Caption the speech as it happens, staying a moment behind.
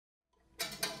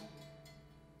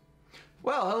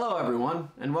Well, hello everyone,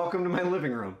 and welcome to my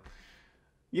living room.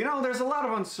 You know, there's a lot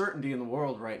of uncertainty in the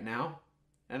world right now,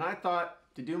 and I thought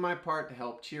to do my part to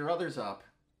help cheer others up,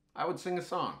 I would sing a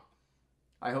song.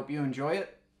 I hope you enjoy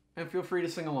it, and feel free to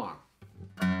sing along.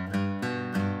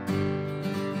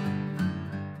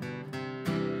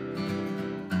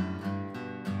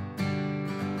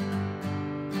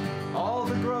 All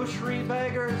the grocery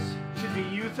beggars should be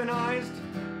euthanized.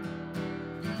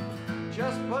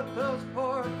 Just put those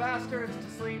poor bastards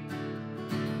to sleep.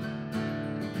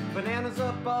 Bananas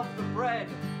above the bread,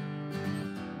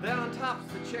 then on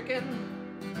top's the chicken.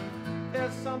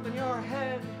 There's something your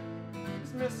head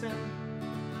is missing.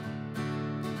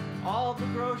 All the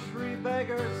grocery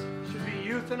beggars should be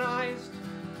euthanized.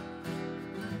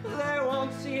 They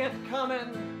won't see it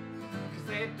coming, 'cause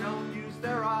they don't use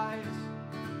their eyes.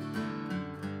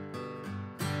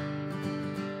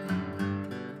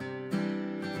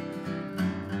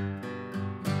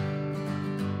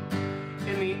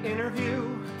 In the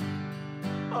interview,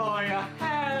 all you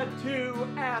had to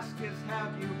ask is,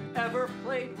 have you ever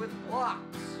played with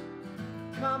blocks?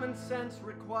 Common sense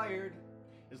required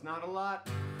is not a lot.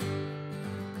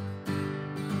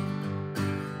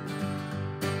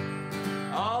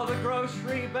 All the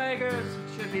grocery beggars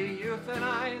should be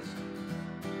euthanized.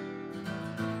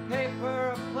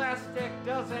 Paper or plastic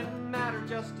doesn't matter,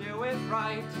 just do it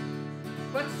right.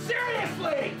 But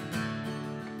seriously!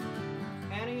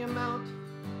 Any amount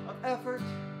of effort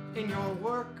in your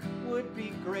work would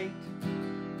be great.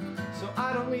 So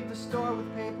I don't leave the store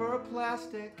with paper or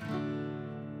plastic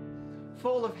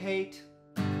full of hate.